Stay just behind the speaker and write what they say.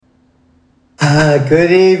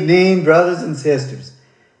Good evening, brothers and sisters.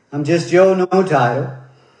 I'm just Joe, no title,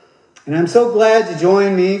 and I'm so glad to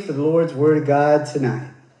join me for the Lord's Word of God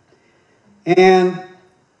tonight. And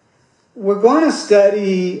we're going to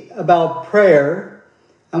study about prayer,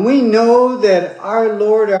 and we know that our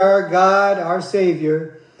Lord, our God, our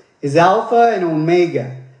Savior is Alpha and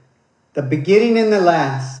Omega, the beginning and the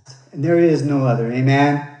last, and there is no other.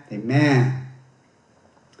 Amen? Amen.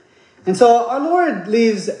 And so our Lord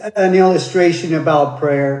leaves an illustration about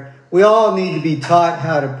prayer. We all need to be taught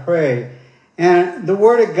how to pray. And the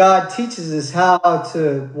Word of God teaches us how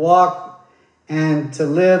to walk and to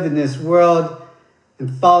live in this world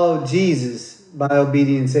and follow Jesus by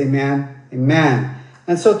obedience. Amen. Amen.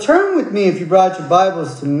 And so turn with me, if you brought your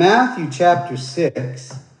Bibles, to Matthew chapter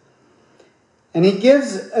 6. And he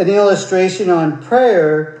gives an illustration on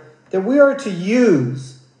prayer that we are to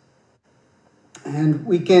use. And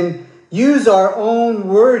we can use our own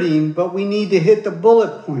wording, but we need to hit the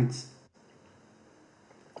bullet points.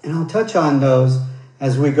 And I'll touch on those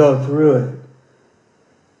as we go through it.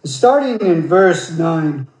 Starting in verse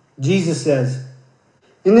 9, Jesus says,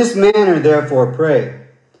 "In this manner, therefore, pray.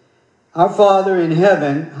 Our Father in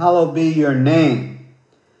heaven, hallowed be your name.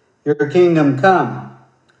 Your kingdom come.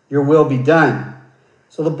 Your will be done."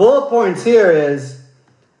 So the bullet points here is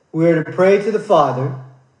we're to pray to the Father.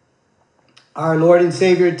 Our Lord and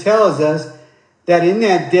Savior tells us that in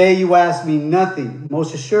that day you ask me nothing.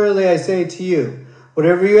 Most assuredly I say to you,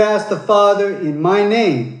 whatever you ask the Father in my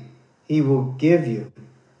name, he will give you.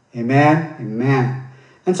 Amen? Amen.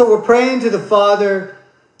 And so we're praying to the Father,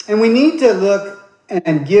 and we need to look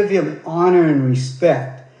and give him honor and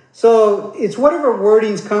respect. So it's whatever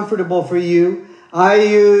wording's comfortable for you.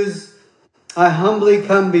 I humbly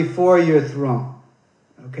come before your throne.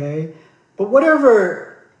 Okay? But whatever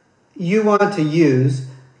you want to use,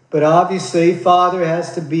 but obviously Father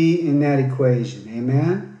has to be in that equation.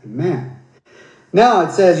 Amen? Amen. Now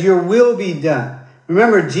it says, your will be done.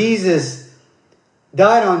 Remember, Jesus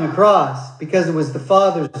died on the cross because it was the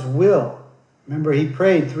Father's will. Remember, he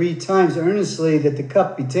prayed 3 times earnestly that the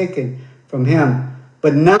cup be taken from him.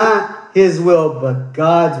 But not his will, but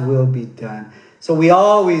God's will be done. So we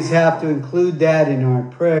always have to include that in our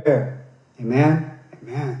prayer. Amen?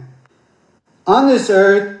 Amen. On this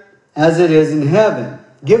earth, as it is in heaven,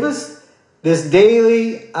 give us this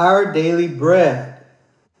daily, our daily bread.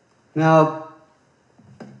 Now,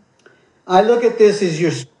 I look at this as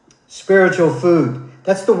your spiritual food.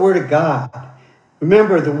 That's the Word of God.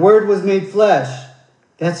 Remember, the Word was made flesh.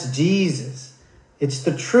 That's Jesus. It's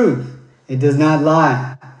the truth. It does not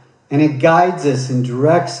lie. And it guides us and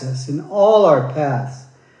directs us in all our paths.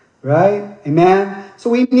 Right? Amen? So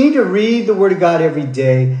we need to read the Word of God every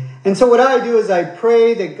day. And so what I do is I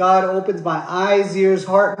pray that God opens my eyes, ears,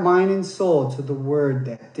 heart, mind, and soul to the Word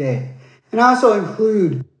that day. And I also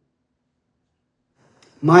include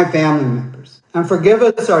my family members. And forgive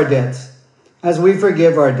us our debts as we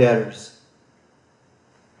forgive our debtors.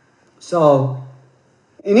 So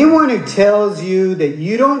anyone who tells you that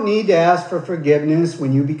you don't need to ask for forgiveness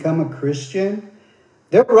when you become a Christian,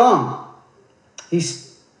 they're wrong. He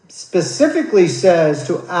specifically says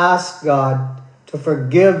to ask God to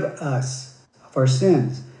forgive us of our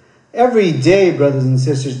sins. Every day, brothers and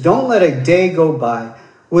sisters, don't let a day go by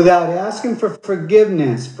without asking for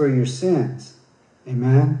forgiveness for your sins.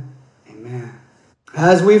 Amen? Amen.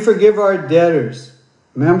 As we forgive our debtors,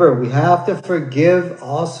 remember, we have to forgive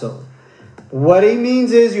also. What he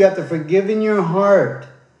means is you have to forgive in your heart.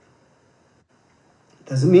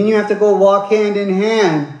 Doesn't mean you have to go walk hand in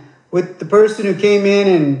hand with the person who came in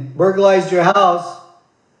and burglarized your house,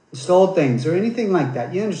 stole things or anything like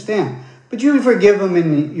that. You understand? But you forgive them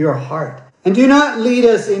in your heart. And do not lead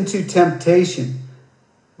us into temptation,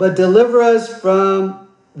 but deliver us from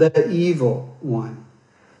the evil one.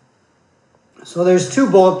 So there's 2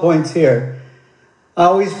 bullet points here. I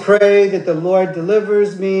always pray that the Lord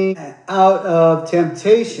delivers me out of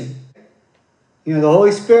temptation. You know, the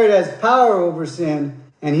Holy Spirit has power over sin,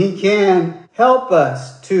 and he can help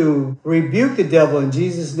us to rebuke the devil in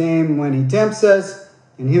Jesus' name when he tempts us,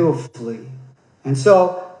 and he will flee. And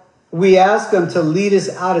so we ask him to lead us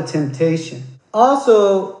out of temptation.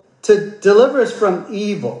 Also, to deliver us from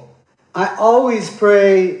evil. I always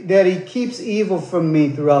pray that he keeps evil from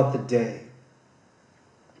me throughout the day.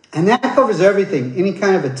 And that covers everything. Any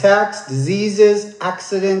kind of attacks, diseases,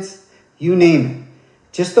 accidents, you name it.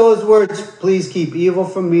 Just those words, please keep evil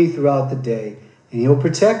from me throughout the day, and he'll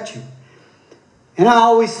protect you. And I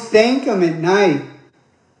always thank him at night,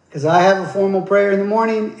 because I have a formal prayer in the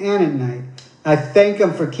morning and at night. I thank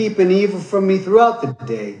him for keeping evil from me throughout the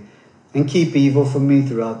day and keep evil from me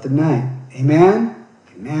throughout the night. Amen?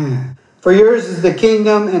 Amen. For yours is the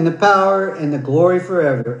kingdom and the power and the glory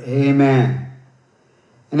forever. Amen.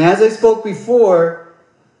 And as I spoke before,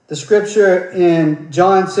 the scripture in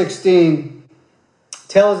John 16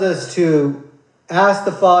 tells us to ask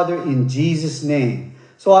the Father in Jesus' name.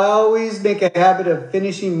 So I always make a habit of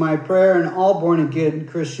finishing my prayer, and all born-again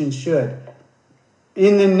Christians should.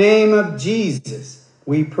 In the name of Jesus,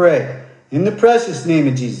 we pray. In the precious name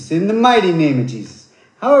of Jesus. In the mighty name of Jesus.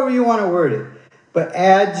 However you want to word it. But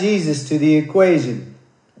add Jesus to the equation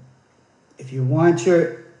if you want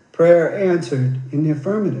your prayer answered in the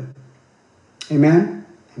affirmative. Amen?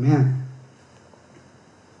 Amen.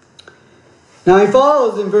 Now he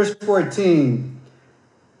follows in verse 14.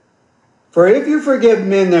 For if you forgive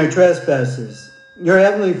men their trespasses, your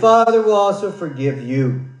heavenly Father will also forgive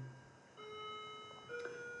you.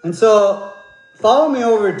 And so, follow me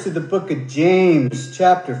over to the book of James,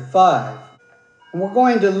 chapter 5. And we're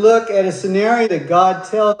going to look at a scenario that God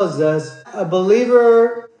tells us a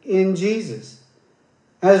believer in Jesus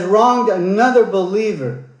has wronged another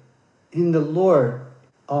believer in the Lord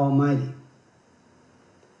Almighty.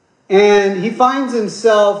 And he finds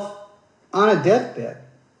himself on a deathbed.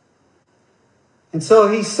 And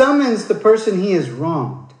so he summons the person he has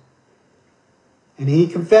wronged. And he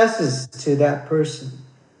confesses to that person.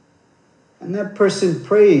 And that person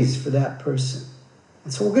prays for that person.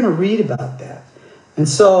 And so we're going to read about that. And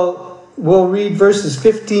so we'll read verses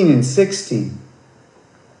 15 and 16.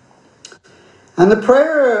 And the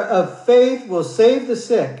prayer of faith will save the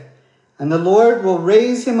sick, and the Lord will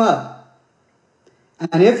raise him up.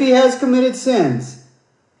 And if he has committed sins,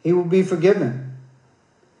 he will be forgiven.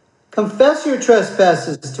 Confess your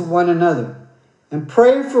trespasses to one another, and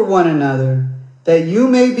pray for one another, that you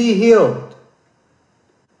may be healed.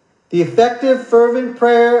 The effective, fervent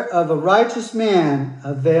prayer of a righteous man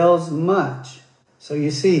avails much. So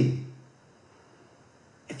you see,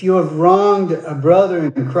 if you have wronged a brother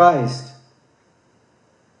in Christ,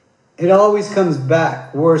 it always comes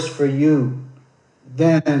back worse for you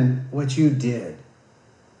than what you did.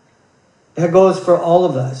 That goes for all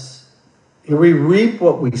of us. We reap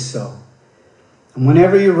what we sow. And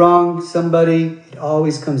whenever you wrong somebody, it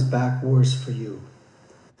always comes back worse for you.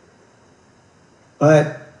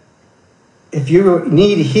 But if you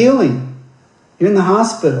need healing, you're in the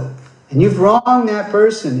hospital, and you've wronged that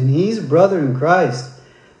person, and he's a brother in Christ,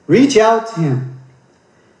 reach out to him.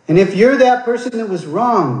 And if you're that person that was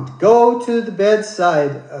wronged, go to the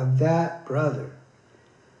bedside of that brother.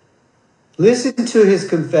 Listen to his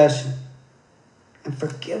confession and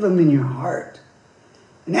forgive him in your heart.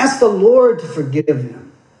 And ask the Lord to forgive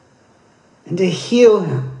him and to heal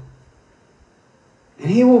him. And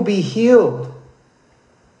he will be healed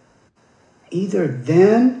either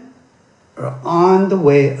then or on the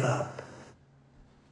way up.